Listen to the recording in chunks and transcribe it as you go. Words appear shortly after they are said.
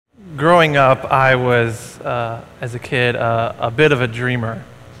growing up, I was, as a kid, a bit of a dreamer.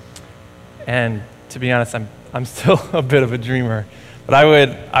 And to be honest, I'm still a bit of a dreamer. But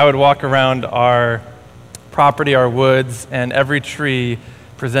I would walk around our property, our woods, and every tree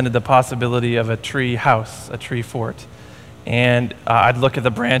presented the possibility of a tree house, a tree fort. And I'd look at the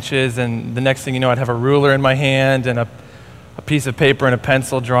branches, and the next thing you know, I'd have a ruler in my hand and a piece of paper and a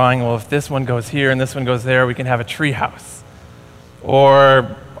pencil drawing, well, if this one goes here and this one goes there, we can have a tree house.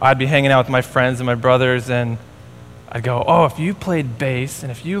 Or I'd be hanging out with my friends and my brothers, and I'd go, oh, if you played bass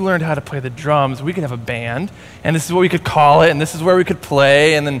and if you learned how to play the drums, we could have a band, and this is what we could call it, and this is where we could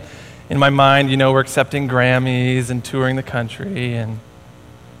play. And then in my mind, we're accepting Grammys and touring the country, and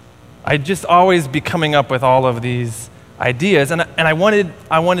I'd just always be coming up with all of these ideas, and I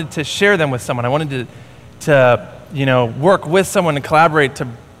wanted to share them with someone. I wanted to work with someone and collaborate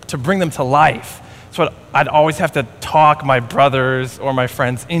to bring them to life. So I'd always have to talk my brothers or my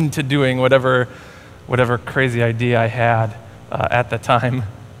friends into doing whatever crazy idea I had at the time.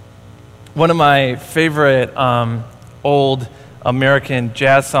 One of my favorite old American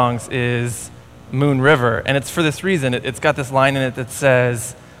jazz songs is Moon River, and it's for this reason. It's got this line in it that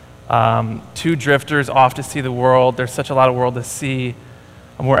says, two drifters off to see the world, there's such a lot of world to see,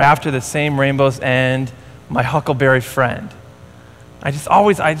 and we're after the same rainbow's end, my huckleberry friend. I just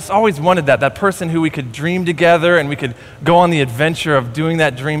always wanted that person who we could dream together and we could go on the adventure of doing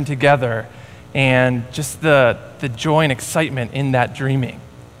that dream together, and just the joy and excitement in that dreaming.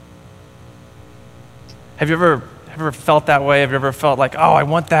 Have you ever felt that way? Have you ever felt like, oh, I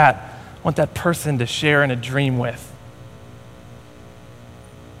want that person to share in a dream with?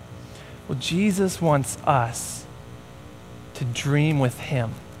 Well, Jesus wants us to dream with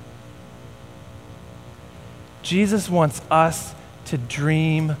him. Jesus wants us to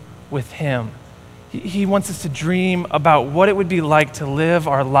dream with him. He wants us to dream about what it would be like to live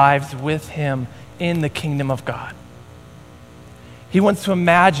our lives with him in the kingdom of God. He wants to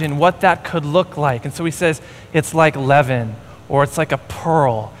imagine what that could look like. And so he says, it's like leaven, or it's like a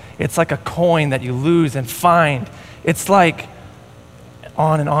pearl. It's like a coin that you lose and find. It's like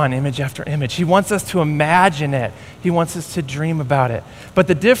on and on, image after image. He wants us to imagine it. He wants us to dream about it. But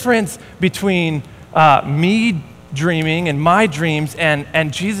the difference between me dreaming and my dreams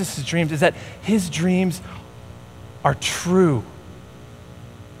and Jesus' dreams is that his dreams are true.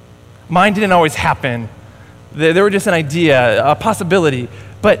 Mine didn't always happen. They were just an idea, a possibility.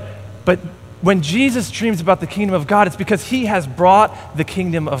 But when Jesus dreams about the kingdom of God, it's because he has brought the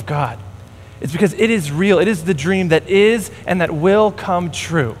kingdom of God. It's because it is real. It is the dream that is and that will come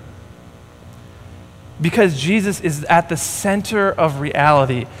true. Because Jesus is at the center of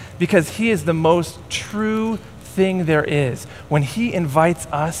reality. Because he is the most true thing there is. When he invites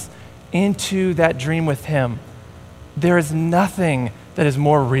us into that dream with him, there is nothing that is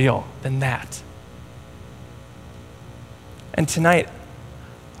more real than that. And tonight,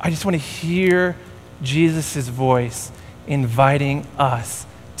 I just want to hear Jesus' voice inviting us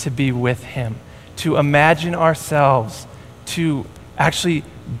to be with him, to imagine ourselves, to actually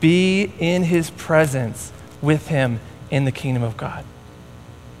be in his presence with him in the kingdom of God.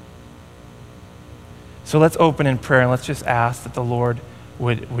 So let's open in prayer and let's just ask that the Lord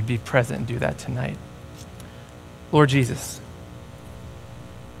would be present and do that tonight. Lord Jesus,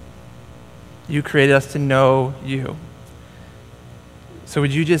 you created us to know you. So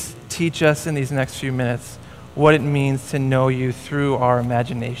would you just teach us in these next few minutes what it means to know you through our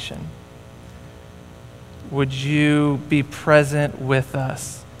imagination? Would you be present with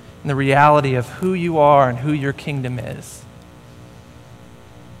us in the reality of who you are and who your kingdom is?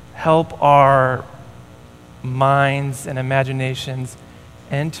 Help our minds and imaginations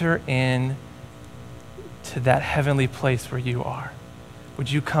enter in to that heavenly place where you are.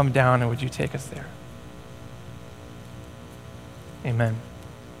 Would you come down and would you take us there? Amen.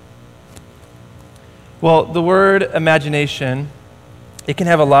 Well, the word imagination, it can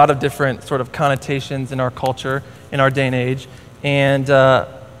have a lot of different sort of connotations in our culture, in our day and age. And a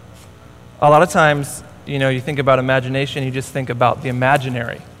lot of times, you think about imagination, you just think about the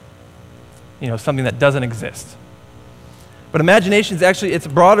imaginary, something that doesn't exist. But imagination is actually, it's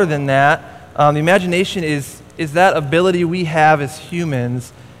broader than that. The imagination is that ability we have as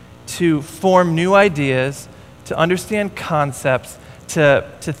humans to form new ideas, to understand concepts, to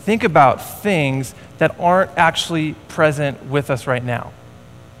think about things that aren't actually present with us right now.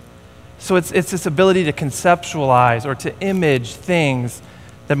 So it's this ability to conceptualize or to image things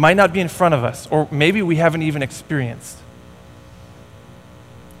that might not be in front of us, or maybe we haven't even experienced.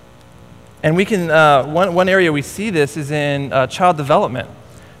 And we can, one area we see this is in child development.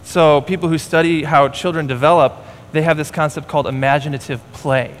 So people who study how children develop, they have this concept called imaginative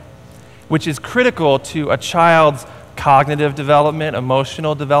play. which is critical to a child's cognitive development,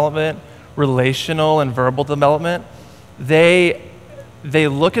 emotional development, relational and verbal development. They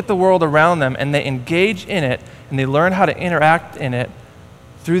look at the world around them and they engage in it and they learn how to interact in it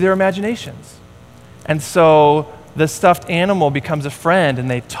through their imaginations. And so the stuffed animal becomes a friend and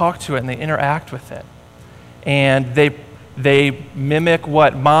they talk to it and they interact with it. And they mimic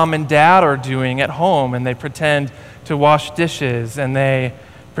what mom and dad are doing at home, and they pretend to wash dishes and they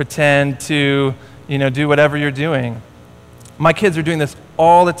pretend to, do whatever you're doing. My kids are doing this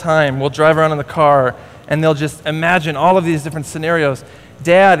all the time. We'll drive around in the car and they'll just imagine all of these different scenarios.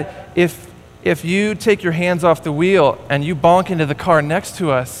 Dad, if you take your hands off the wheel and you bonk into the car next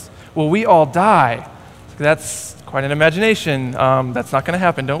to us, will we all die? That's quite an imagination. That's not going to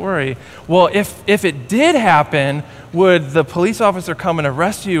happen, don't worry. Well, if it did happen, would the police officer come and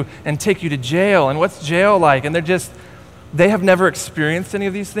arrest you and take you to jail? And what's jail like? And they have never experienced any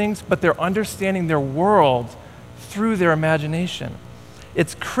of these things, but they're understanding their world through their imagination.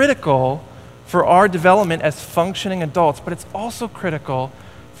 It's critical for our development as functioning adults, but it's also critical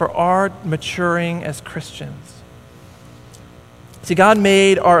for our maturing as Christians. See, God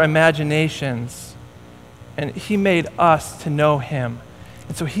made our imaginations, and He made us to know Him.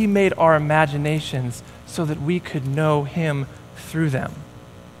 And so He made our imaginations so that we could know Him through them.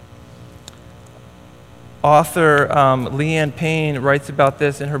 Author Leanne Payne writes about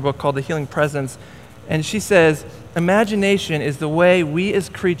this in her book called The Healing Presence, and she says, imagination is the way we as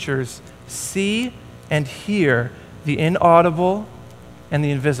creatures see and hear the inaudible and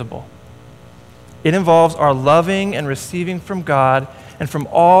the invisible. It involves our loving and receiving from God and from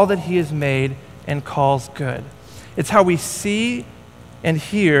all that He has made and calls good. It's how we see and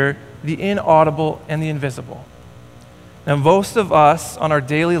hear the inaudible and the invisible. Now, most of us on our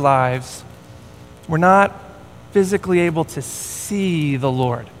daily lives, we're not physically able to see the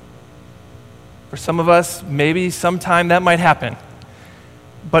Lord. For some of us, maybe sometime that might happen.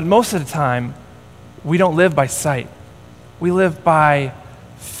 But most of the time, we don't live by sight. We live by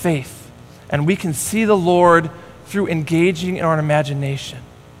faith. And we can see the Lord through engaging in our imagination.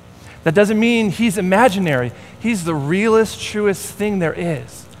 That doesn't mean He's imaginary. He's the realest, truest thing there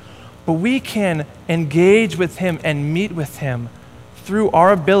is. But we can engage with Him and meet with Him through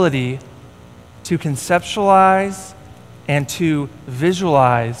our ability to conceptualize and to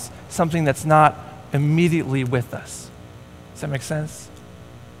visualize something that's not immediately with us. Does that make sense?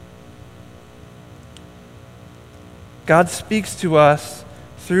 God speaks to us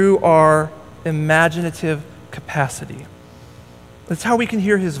through our imaginative capacity. That's how we can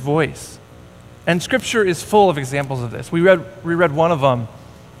hear His voice. And Scripture is full of examples of this. We read one of them,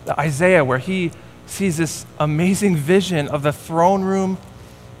 Isaiah, where he sees this amazing vision of the throne room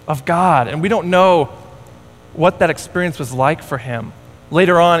of God. And we don't know what that experience was like for him.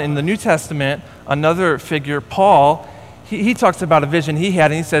 Later on in the New Testament, another figure, Paul, he talks about a vision he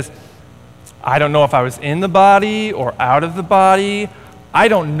had, and he says, I don't know if I was in the body or out of the body. I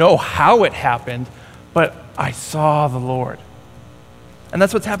don't know how it happened, but I saw the Lord. And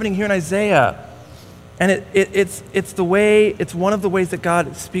that's what's happening here in Isaiah. And it's one of the ways that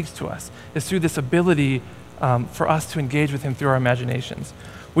God speaks to us, is through this ability for us to engage with Him through our imaginations.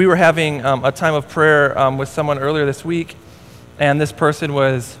 We were having a time of prayer with someone earlier this week, and this person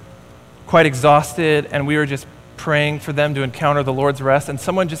was quite exhausted, and we were just praying for them to encounter the Lord's rest, and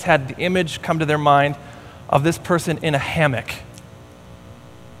someone just had the image come to their mind of this person in a hammock.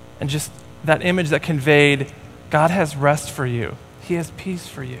 And just that image that conveyed, God has rest for you. He has peace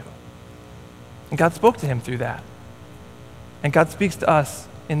for you. And God spoke to him through that. And God speaks to us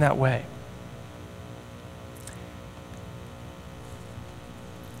in that way.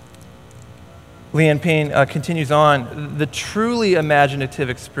 Leanne Payne continues on. The truly imaginative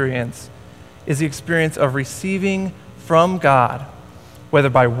experience is the experience of receiving from God, whether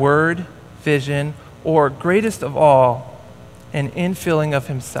by word, vision, or greatest of all, an infilling of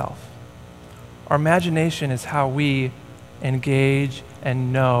Himself. Our imagination is how we engage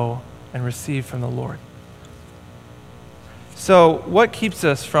and know and receive from the Lord. So what keeps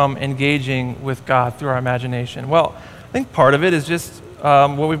us from engaging with God through our imagination? Well, I think part of it is just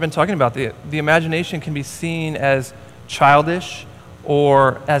what we've been talking about. The imagination can be seen as childish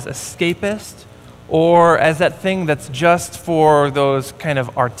or as escapist or as that thing that's just for those kind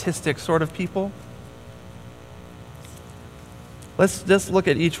of artistic sort of people. Let's just look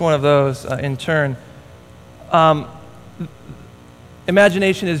at each one of those in turn.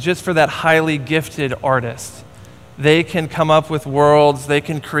 Imagination is just for that highly gifted artist. They can come up with worlds, they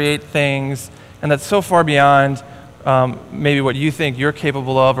can create things, and that's so far beyond maybe what you think you're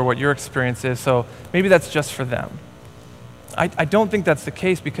capable of or what your experience is, so maybe that's just for them. I don't think that's the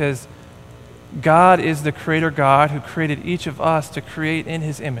case, because God is the creator God who created each of us to create in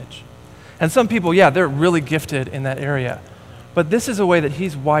his image. And some people, yeah, they're really gifted in that area. But this is a way that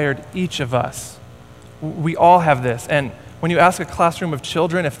he's wired each of us. We all have this. And when you ask a classroom of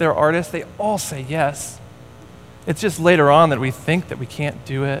children if they're artists, they all say yes. It's just later on that we think that we can't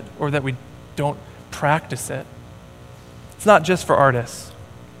do it or that we don't practice it. It's not just for artists.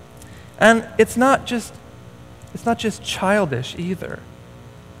 And it's not just childish either.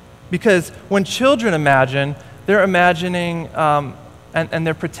 Because when children imagine, they're imagining and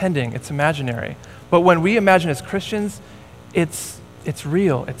they're pretending it's imaginary. But when we imagine as Christians, it's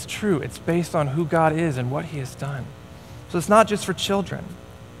real, it's true, it's based on who God is and what he has done. So it's not just for children.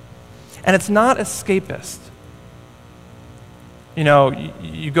 And it's not escapist. You know,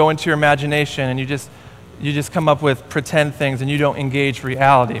 you go into your imagination and you just come up with pretend things and you don't engage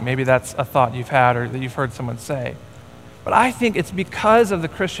reality. Maybe that's a thought you've had or that you've heard someone say. But I think it's because of the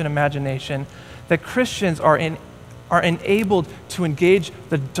Christian imagination that Christians are enabled to engage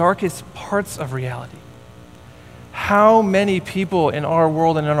the darkest parts of reality. How many people in our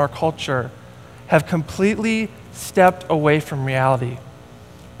world and in our culture have completely stepped away from reality,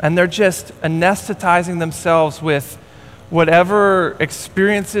 and they're just anesthetizing themselves with whatever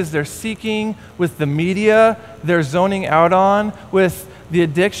experiences they're seeking, with the media they're zoning out on, with the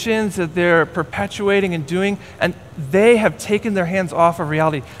addictions that they're perpetuating and doing, and they have taken their hands off of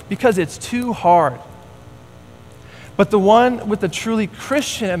reality because it's too hard. But the one with the truly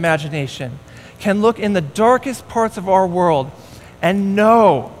Christian imagination can look in the darkest parts of our world and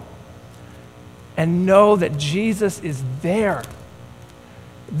know that Jesus is there.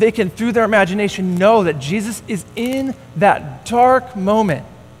 They can, through their imagination, know that Jesus is in that dark moment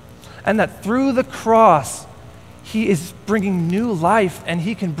and that through the cross, he is bringing new life and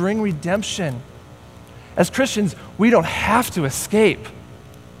he can bring redemption. As Christians, we don't have to escape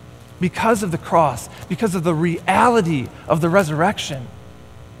because of the cross, because of the reality of the resurrection.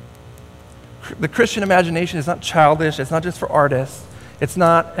 The Christian imagination is not childish, it's not just for artists, it's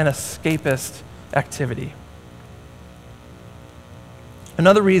not an escapist activity.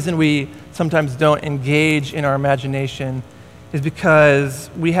 Another reason we sometimes don't engage in our imagination is because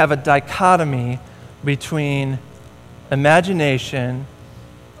we have a dichotomy between imagination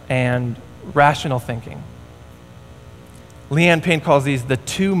and rational thinking. Leanne Payne calls these the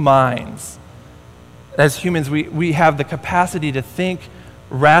two minds. As humans, we have the capacity to think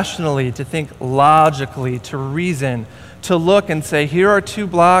rationally, to think logically, to reason, to look and say, here are 2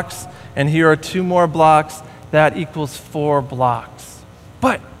 blocks, and here are 2 more blocks, that equals 4 blocks.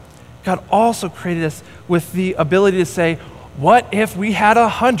 But God also created us with the ability to say, what if we had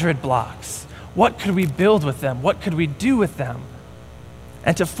 100 blocks? What could we build with them? What could we do with them?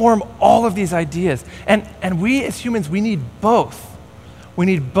 And to form all of these ideas. And we as humans, we need both. We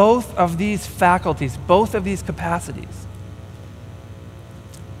need both of these faculties, both of these capacities.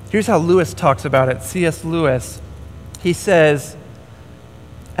 Here's how Lewis talks about it, C.S. Lewis. He says,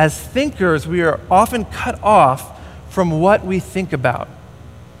 as thinkers, we are often cut off from what we think about.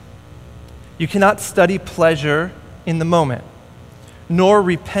 You cannot study pleasure in the moment, nor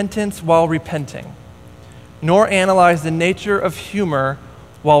repentance while repenting, nor analyze the nature of humor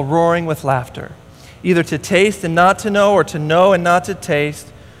while roaring with laughter, either to taste and not to know, or to know and not to taste,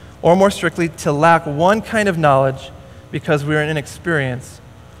 or more strictly, to lack one kind of knowledge because we are inexperienced,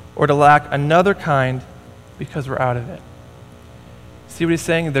 or to lack another kind because we're out of it. See what he's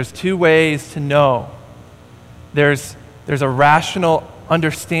saying? There's 2 ways to know. There's a rational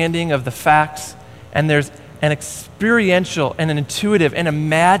understanding of the facts, and there's an experiential and an intuitive and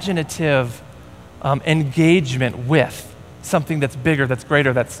imaginative engagement with something that's bigger, that's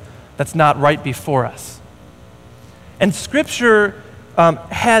greater, that's not right before us. And Scripture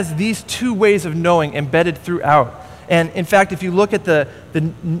has these 2 ways of knowing embedded throughout. And in fact, if you look at the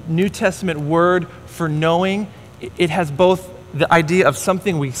New Testament word for knowing, it has both the idea of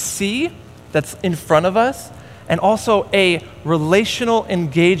something we see that's in front of us, and also a relational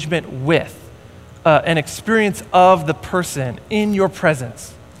engagement with, an experience of the person in your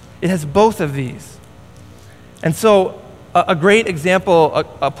presence. It has both of these. And so a great example,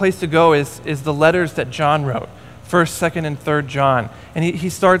 a place to go is the letters that John wrote, 1st, 2nd, and 3rd John. And he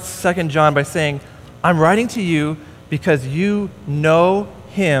starts 2nd John by saying, I'm writing to you because you know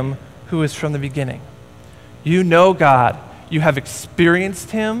him who is from the beginning. You know God. You have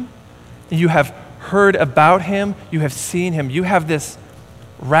experienced him. You have heard about him. You have seen him. You have this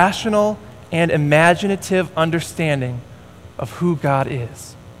rational and imaginative understanding of who God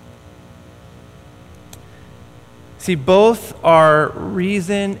is. See, both our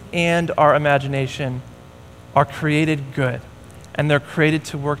reason and our imagination are created good, and they're created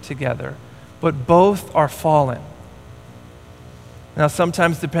to work together. but both are fallen. Now,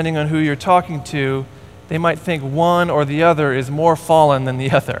 sometimes depending on who you're talking to, they might think one or the other is more fallen than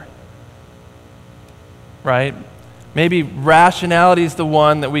the other, right? Maybe rationality is the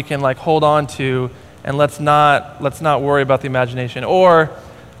one that we can hold on to, and let's not worry about the imagination. Or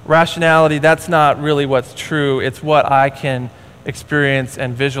rationality, that's not really what's true. It's what I can experience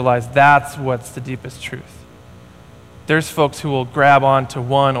and visualize. That's what's the deepest truth. There's folks who will grab on to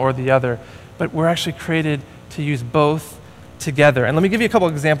one or the other, but we're actually created to use both together. And let me give you a couple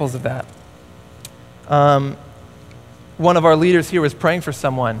examples of that. One of our leaders here was praying for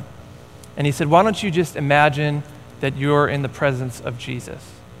someone, and he said, why don't you just imagine that you're in the presence of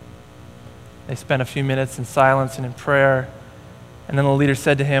Jesus? They spent a few minutes in silence and in prayer, and then the leader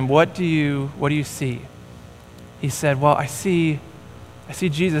said to him, what do you see? He said, well, I see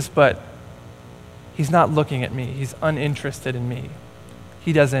Jesus, but he's not looking at me. He's uninterested in me.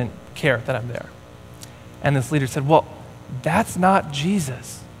 He doesn't care that I'm there. And this leader said, well, that's not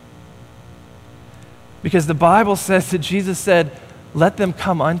Jesus. Because the Bible says that Jesus said, let them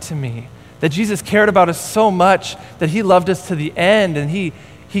come unto me. That Jesus cared about us so much that he loved us to the end, and he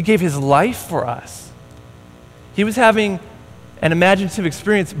gave his life for us. He was having an imaginative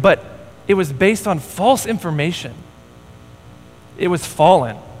experience, but it was based on false information. It was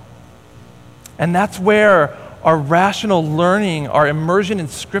fallen. And that's where our rational learning, our immersion in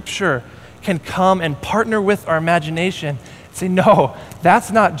Scripture can come and partner with our imagination and say, no,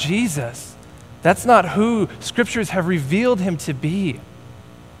 that's not Jesus. That's not who Scriptures have revealed him to be.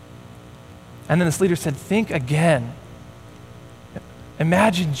 And then this leader said, think again.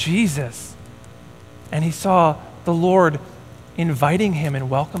 Imagine Jesus. And he saw the Lord inviting him and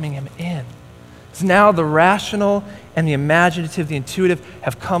welcoming him in. So now the rational and the imaginative, the intuitive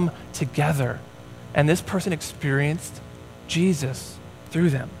have come together. And this person experienced Jesus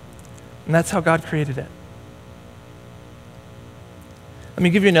through them. And that's how God created it. Let me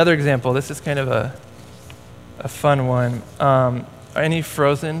give you another example. This is kind of a fun one. Are any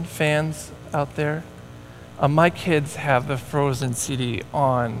Frozen fans out there? My kids have the Frozen CD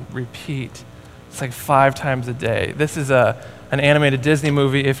on repeat. It's 5 times a day. This is an animated Disney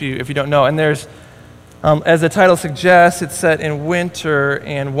movie, if you don't know. And there's, as the title suggests, it's set in winter,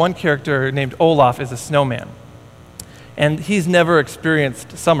 and one character named Olaf is a snowman. And he's never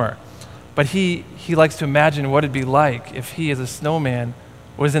experienced summer, but he likes to imagine what it'd be like if he, as a snowman,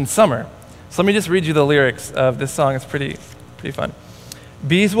 was in summer. So let me just read you the lyrics of this song. It's pretty fun.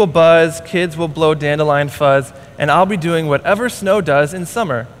 Bees will buzz, kids will blow dandelion fuzz, and I'll be doing whatever snow does in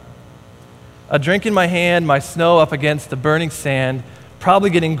summer. A drink in my hand, my snow up against the burning sand, probably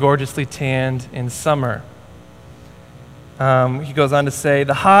getting gorgeously tanned in summer. He goes on to say,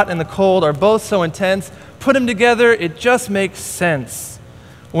 the hot and the cold are both so intense, put them together, it just makes sense.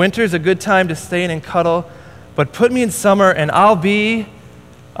 Winter's a good time to stay in and cuddle, but put me in summer and I'll be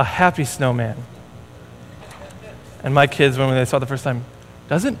a happy snowman. And my kids, when they saw it the first time,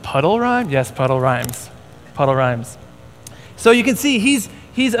 doesn't puddle rhyme? Yes, puddle rhymes. Puddle rhymes. So you can see he's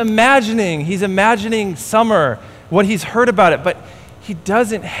imagining summer, what he's heard about it, but he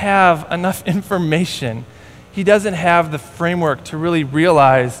doesn't have enough information. He doesn't have the framework to really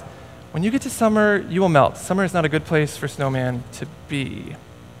realize when you get to summer, you will melt. Summer is not a good place for snowman to be.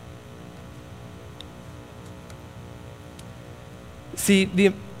 See,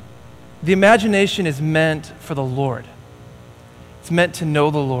 the imagination is meant for the Lord. It's meant to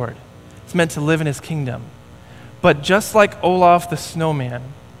know the Lord. It's meant to live in his kingdom. But just like Olaf the snowman,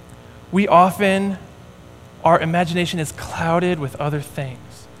 our imagination is clouded with other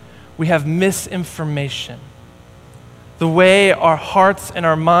things. We have misinformation. The way our hearts and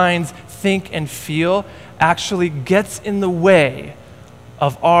our minds think and feel actually gets in the way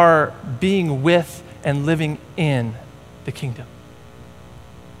of our being with and living in the kingdom.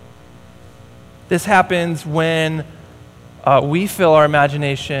 This happens when we fill our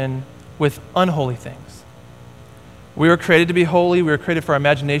imagination with unholy things. We were created to be holy. We were created for our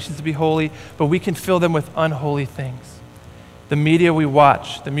imaginations to be holy, but we can fill them with unholy things. The media we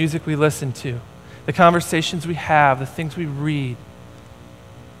watch, the music we listen to, the conversations we have, the things we read.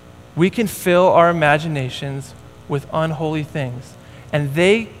 We can fill our imaginations with unholy things, and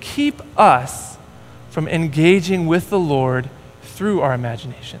they keep us from engaging with the Lord through our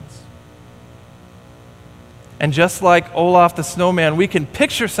imaginations. And just like Olaf the snowman, we can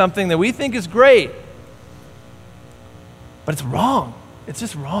picture something that we think is great, but it's wrong. It's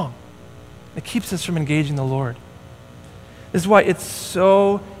just wrong. It keeps us from engaging the Lord. This is why it's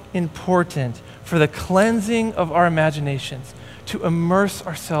so important for the cleansing of our imaginations to immerse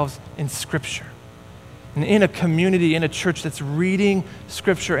ourselves in Scripture. and in a community, in a church that's reading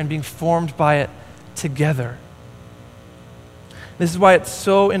Scripture and being formed by it together. This is why it's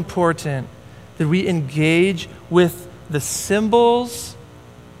so important that we engage with the symbols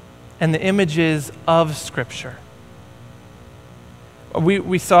and the images of Scripture.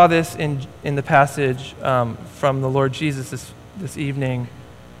 We saw this in the passage from the Lord Jesus this evening.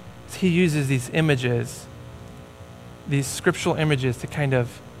 He uses these images, these scriptural images, to kind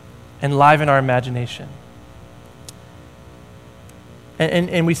of enliven our imagination.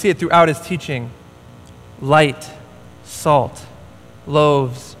 And we see it throughout his teaching. Light, salt,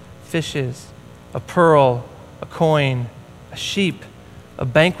 loaves, fishes, a pearl, a coin, a sheep, a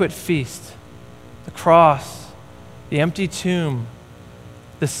banquet feast, the cross, the empty tomb,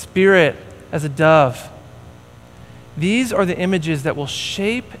 the Spirit as a dove. These are the images that will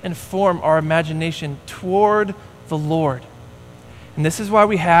shape and form our imagination toward the Lord. And this is why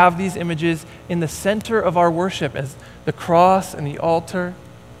we have these images in the center of our worship as the cross and the altar,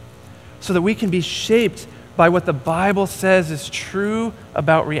 so that we can be shaped by what the Bible says is true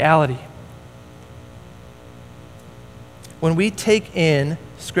about reality. When we take in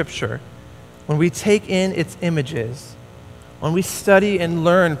Scripture, when we take in its images, when we study and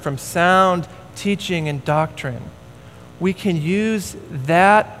learn from sound teaching and doctrine, we can use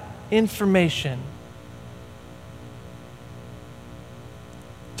that information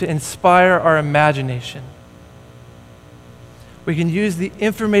to inspire our imagination. We can use the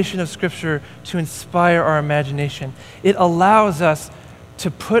information of Scripture to inspire our imagination. It allows us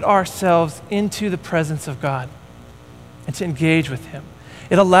to put ourselves into the presence of God and to engage with Him.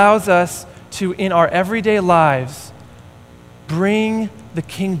 It allows us to, in our everyday lives, bring the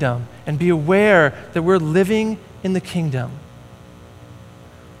kingdom and be aware that we're living in the kingdom.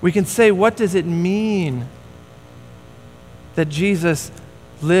 We can say, what does it mean that Jesus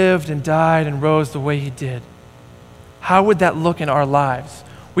lived and died and rose the way He did? How would that look in our lives?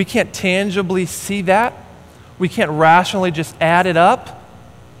 We can't tangibly see that. We can't rationally just add it up.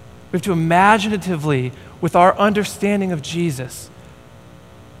 We have to imaginatively, with our understanding of Jesus,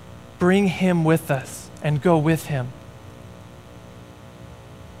 bring Him with us and go with Him.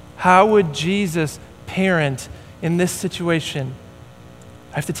 How would Jesus parent in this situation?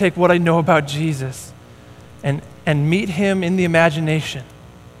 I have to take what I know about Jesus and meet Him in the imagination.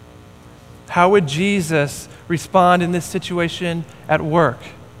 How would Jesus respond in this situation at work?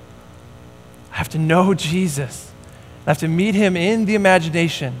 I have to know Jesus. I have to meet Him in the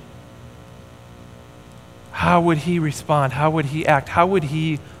imagination. How would He respond? How would He act? How would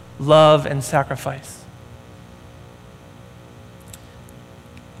He love and sacrifice?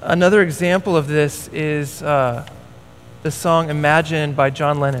 Another example of this is the song Imagine by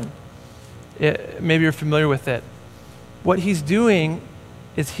John Lennon. Maybe you're familiar with it. What he's doing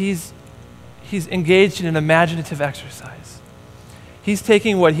is he's engaged in an imaginative exercise. He's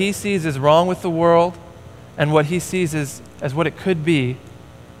taking what he sees as wrong with the world and what he sees as what it could be,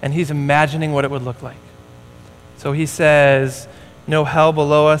 and he's imagining what it would look like. So he says, no hell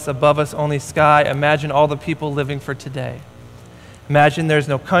below us, above us only sky. Imagine all the people living for today. Imagine there's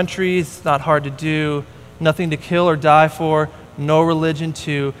no countries, it's not hard to do, nothing to kill or die for, no religion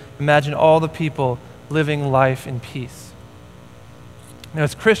too. Imagine all the people living life in peace. Now,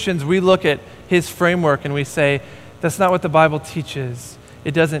 as Christians, we look at his framework and we say, that's not what the Bible teaches.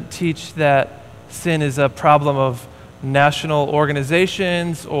 It doesn't teach that sin is a problem of national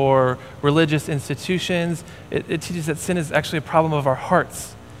organizations or religious institutions. It teaches that sin is actually a problem of our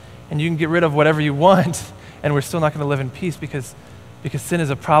hearts. And you can get rid of whatever you want, and we're still not going to live in peace because sin is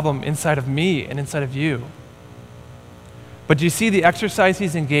a problem inside of me and inside of you. But do you see the exercise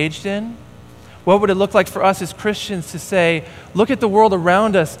he's engaged in? What would it look like for us as Christians to say, look at the world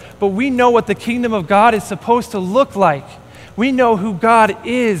around us, but we know what the kingdom of God is supposed to look like. We know who God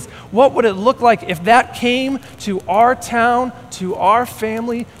is. What would it look like if that came to our town, to our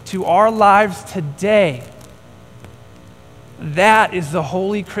family, to our lives today? That is the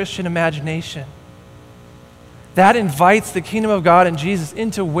holy Christian imagination. That invites the kingdom of God and Jesus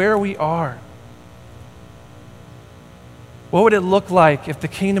into where we are. What would it look like if the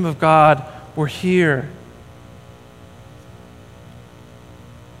kingdom of God were here?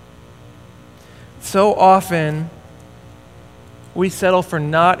 So often, we settle for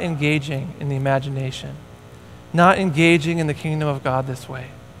not engaging in the imagination, not engaging in the kingdom of God this way.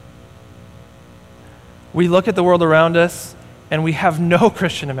 We look at the world around us and we have no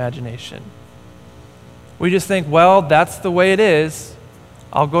Christian imagination. We just think, well, that's the way it is.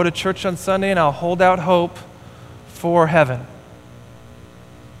 I'll go to church on Sunday and I'll hold out hope for heaven.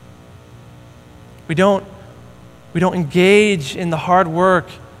 We don't engage in the hard work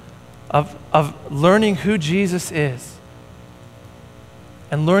of learning who Jesus is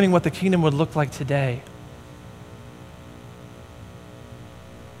and learning what the kingdom would look like today.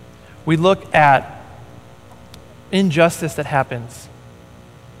 We look at injustice that happens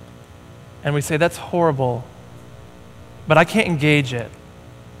and we say, that's horrible, but I can't engage it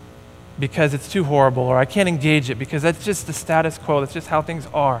because it's too horrible, or I can't engage it because that's just the status quo, that's just how things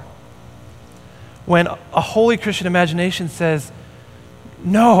are. When a holy Christian imagination says,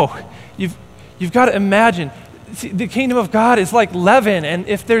 no, you've got to imagine, see, the kingdom of God is like leaven, and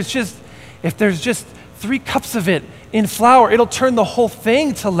if there's just 3 cups of it in flour, it'll turn the whole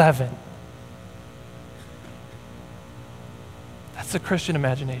thing to leaven. That's the Christian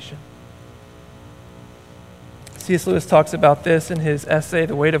imagination. C.S. Lewis talks about this in his essay,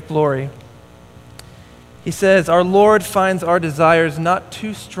 The Weight of Glory. He says, our Lord finds our desires not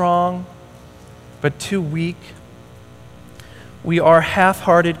too strong, but too weak. We are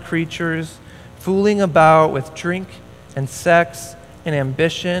half-hearted creatures, fooling about with drink and sex and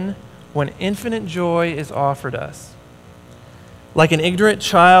ambition when infinite joy is offered us. Like an ignorant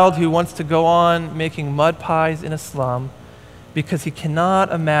child who wants to go on making mud pies in a slum because he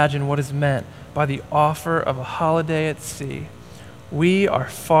cannot imagine what is meant by the offer of a holiday at sea, we are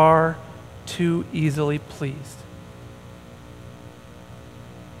far too easily pleased.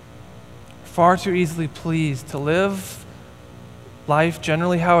 Far too easily pleased to live life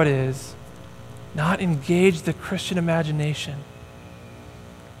generally how it is, not engage the Christian imagination,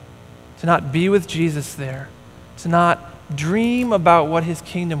 to not be with Jesus there, to not dream about what his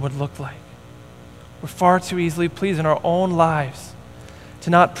kingdom would look like. We're far too easily pleased in our own lives to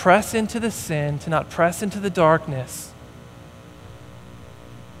not press into the sin, to not press into the darkness,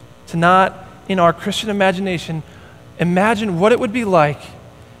 to not, in our Christian imagination, imagine what it would be like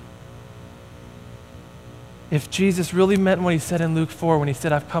if Jesus really meant what he said in Luke 4 when he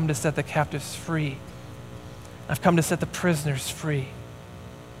said, I've come to set the captives free. I've come to set the prisoners free.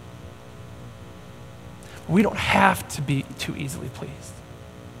 We don't have to be too easily pleased.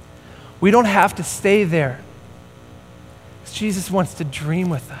 We don't have to stay there. Jesus wants to dream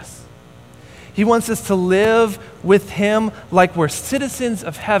with us. He wants us to live with him like we're citizens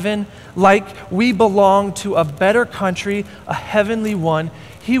of heaven, like we belong to a better country, a heavenly one.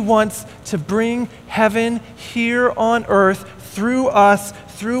 He wants to bring heaven here on earth through us,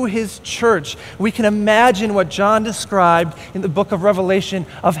 through his church. We can imagine what John described in the book of Revelation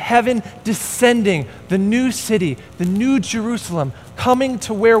of heaven descending, the new city, the new Jerusalem, coming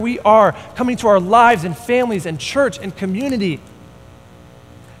to where we are, coming to our lives and families and church and community,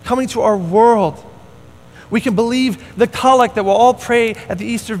 coming to our world. We can believe the collect that we'll all pray at the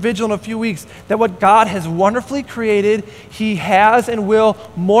Easter Vigil in a few weeks, that what God has wonderfully created, he has and will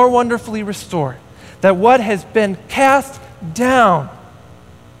more wonderfully restore. That what has been cast down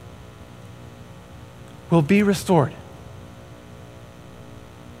will be restored.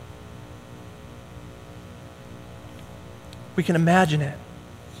 We can imagine it.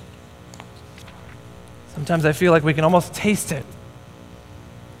 Sometimes I feel like we can almost taste it.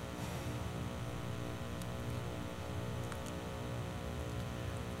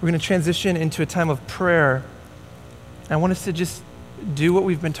 We're going to transition into a time of prayer. I want us to just do what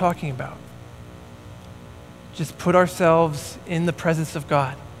we've been talking about. Just put ourselves in the presence of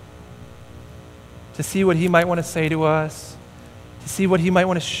God to see what he might want to say to us, to see what he might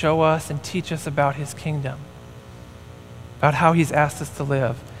want to show us and teach us about his kingdom, about how he's asked us to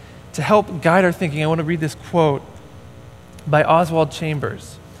live. To help guide our thinking, I want to read this quote by Oswald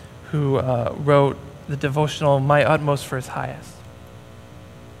Chambers, who wrote the devotional, My Utmost for His Highest.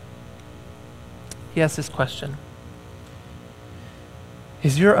 He asks this question: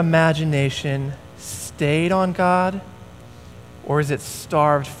 is your imagination stayed on God, or is it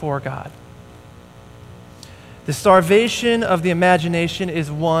starved for God? The starvation of the imagination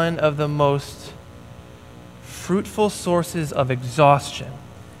is one of the most fruitful sources of exhaustion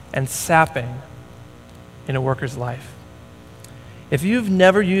and sapping in a worker's life. If you've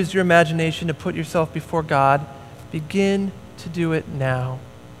never used your imagination to put yourself before God, begin to do it now.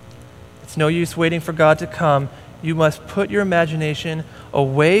 It's no use waiting for God to come. You must put your imagination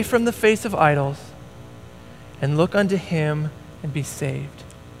away from the face of idols and look unto him and be saved.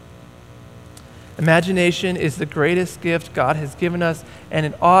 Imagination is the greatest gift God has given us, and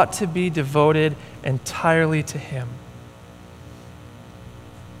it ought to be devoted entirely to him.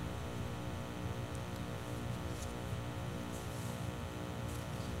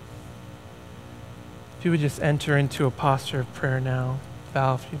 If you would just enter into a posture of prayer now.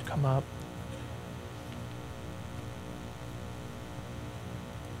 Val, if you'd come up.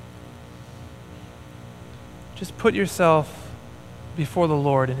 Just put yourself before the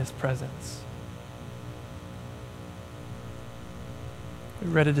Lord in his presence. We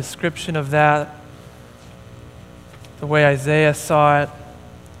read a description of that, the way Isaiah saw it.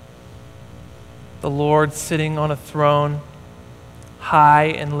 The Lord sitting on a throne, high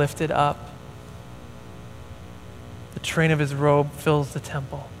and lifted up. The train of his robe fills the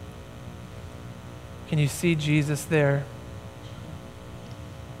temple. Can you see Jesus there?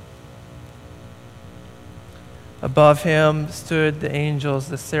 Above him stood the angels,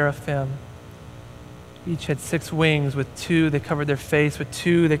 the seraphim. Each had 6 wings. With 2 they covered their face, with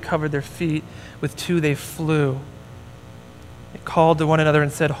 2 they covered their feet, with 2 they flew. They called to one another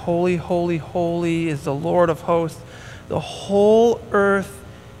and said, "Holy, holy, holy is the Lord of hosts. The whole earth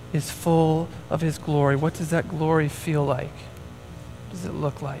is full of his glory." What does that glory feel like? What does it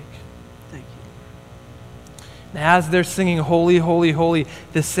look like? Thank you. And as they're singing, "Holy, holy, holy,"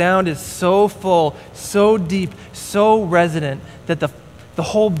 the sound is so full, so deep, so resonant that the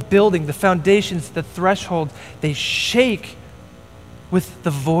whole building, the foundations, the thresholds, they shake with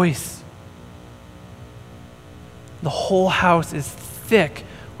the voice. The whole house is thick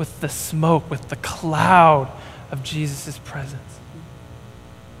with the smoke, with the cloud of Jesus' presence.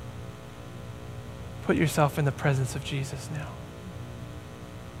 Put yourself in the presence of Jesus now.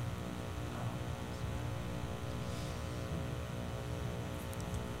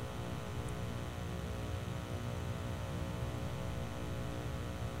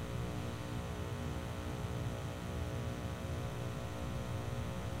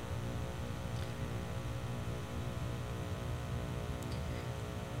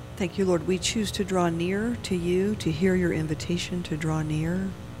 Thank you, Lord. We choose to draw near to you, to hear your invitation to draw near.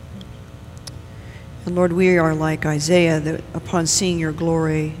 And Lord, we are like Isaiah, that upon seeing your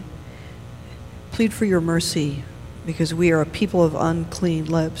glory, plead for your mercy, because we are a people of unclean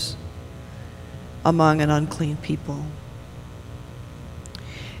lips among an unclean people.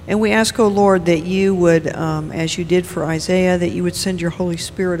 And we ask, O Lord, that you would, as you did for Isaiah, that you would send your Holy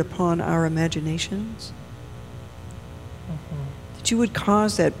Spirit upon our imaginations. That you would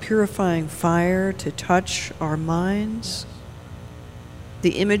cause that purifying fire to touch our minds,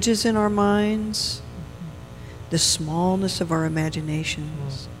 the images in our minds, the smallness of our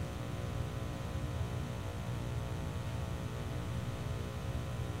imaginations.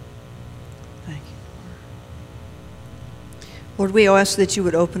 Thank you, Lord. Lord, we ask that you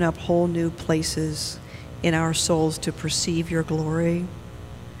would open up whole new places in our souls to perceive your glory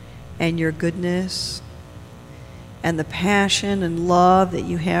and your goodness and the passion and love that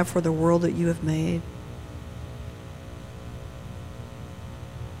you have for the world that you have made.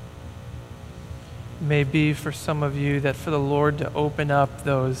 It may be for some of you that for the Lord to open up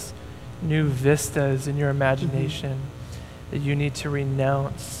those new vistas in your imagination, that you need to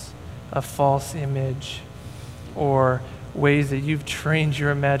renounce a false image or ways that you've trained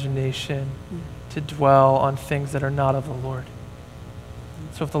your imagination to dwell on things that are not of the Lord.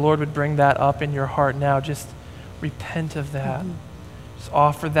 So if the Lord would bring that up in your heart now, just repent of that. Just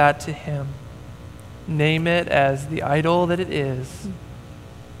offer that to him. Name it as the idol that it is.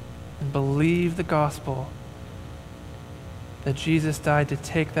 And believe the gospel that Jesus died to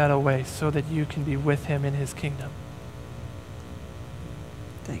take that away so that you can be with him in his kingdom.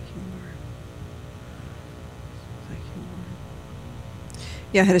 Thank you, Lord. Thank you, Lord.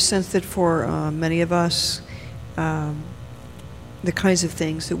 Yeah, I had a sense that for many of us, the kinds of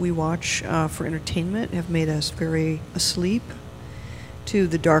things that we watch for entertainment have made us very asleep to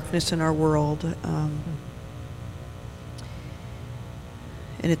the darkness in our world.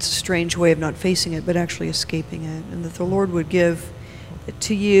 And it's a strange way of not facing it, but actually escaping it. And that the Lord would give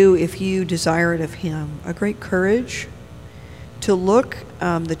to you, if you desire it of him, a great courage to look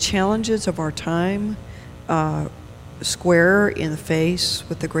the challenges of our time square in the face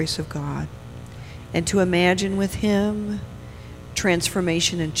with the grace of God, and to imagine with him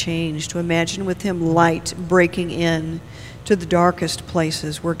transformation and change, to imagine with him light breaking in to the darkest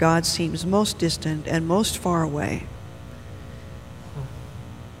places where God seems most distant and most far away.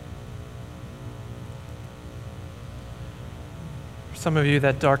 For some of you,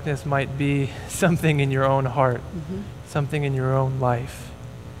 that darkness might be something in your own heart, something in your own life.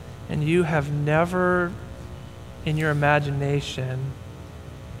 And you have never, in your imagination,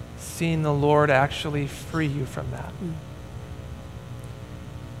 seen the Lord actually free you from that.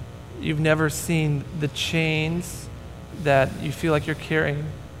 You've never seen the chains that you feel like you're carrying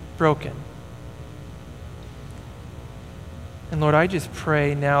broken. And Lord, I just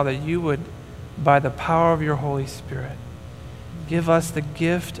pray now that you would, by the power of your Holy Spirit, give us the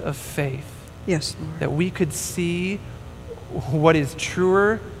gift of faith. Yes, Lord. That we could see what is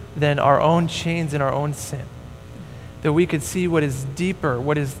truer than our own chains and our own sin. that we could see what is deeper,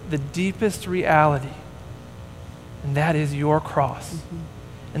 what is the deepest reality, and that is your cross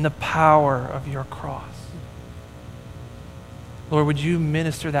and the power of your cross. Lord, would you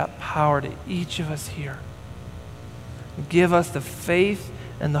minister that power to each of us here? Give us the faith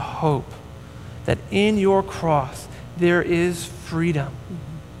and the hope that in your cross there is freedom,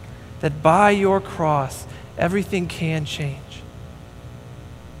 that by your cross everything can change.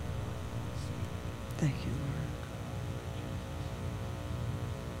 Thank you, Lord.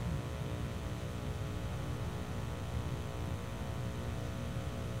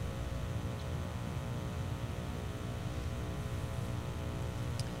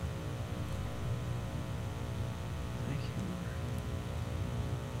 Thank you,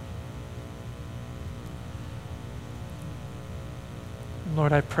 Lord.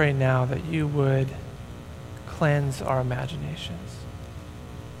 Lord, I pray now that you would cleanse our imaginations,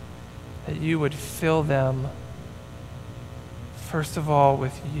 that you would fill them, first of all,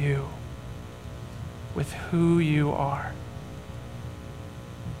 with you, with who you are.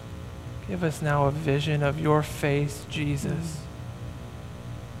 Give us now a vision of your face, Jesus.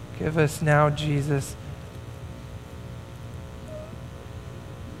 Give us now, Jesus,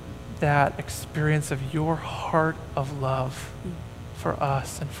 that experience of your heart of love for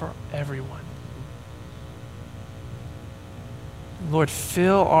us and for everyone. Lord,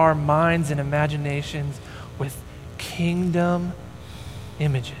 fill our minds and imaginations with kingdom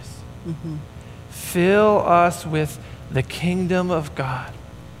images. Fill us with the kingdom of God,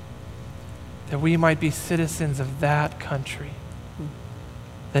 that we might be citizens of that country.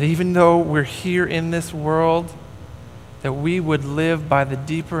 That even though we're here in this world, that we would live by the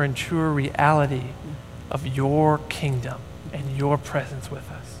deeper and truer reality of your kingdom and your presence with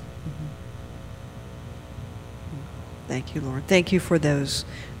us. Thank you, Lord. Thank you for those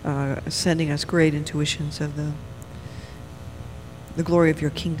sending us great intuitions of the glory of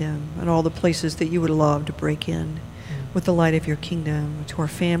your kingdom and all the places that you would love to break in with the light of your kingdom to our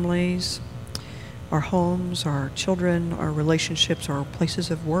families, our homes, our children, our relationships, our places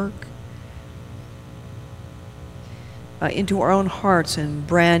of work, into our own hearts in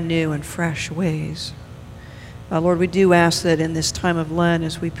brand new and fresh ways. Lord, we do ask that in this time of Lent,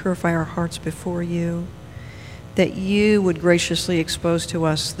 as we purify our hearts before you, that you would graciously expose to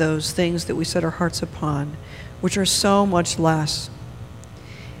us those things that we set our hearts upon, which are so much less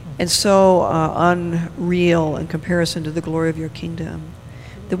and so unreal in comparison to the glory of your kingdom,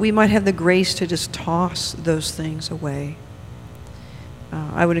 that we might have the grace to just toss those things away.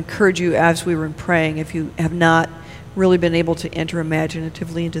 I would encourage you, as we were praying, if you have not really been able to enter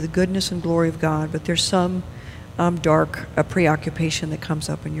imaginatively into the goodness and glory of God, but there's some dark preoccupation that comes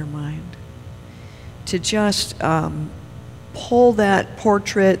up in your mind, to just pull that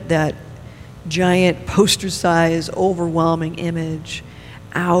portrait, that giant poster-size, overwhelming image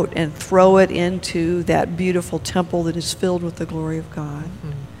out and throw it into that beautiful temple that is filled with the glory of God.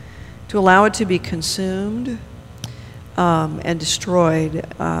 To allow it to be consumed and destroyed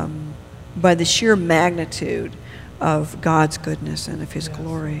by the sheer magnitude of God's goodness and of his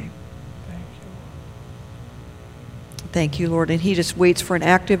glory. Thank you, Lord. And he just waits for an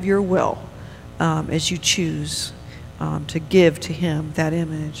act of your will as you choose to give to him that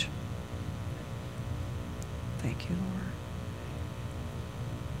image. Thank you, Lord.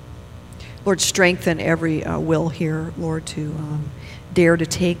 Lord, strengthen every will here, Lord, to dare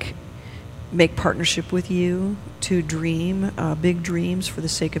to make partnership with you, to dream big dreams for the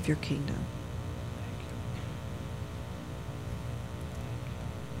sake of your kingdom.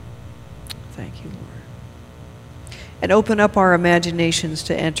 Thank you, Lord. And open up our imaginations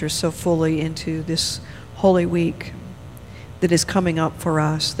to enter so fully into this Holy Week that is coming up for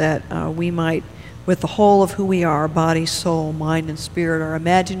us, that we might, with the whole of who we are, body, soul, mind, and spirit, our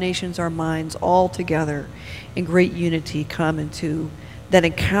imaginations, our minds, all together in great unity, come into that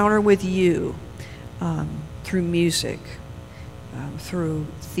encounter with you through music, through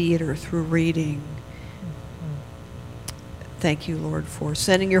theater, through reading. Thank you, Lord, for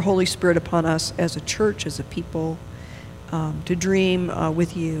sending your Holy Spirit upon us as a church, as a people, to dream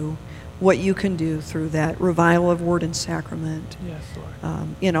with you what you can do through that revival of word and sacrament. Yes, Lord.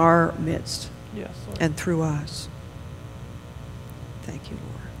 In our midst. Yes, Lord. And through us. Thank you,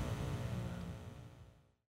 Lord.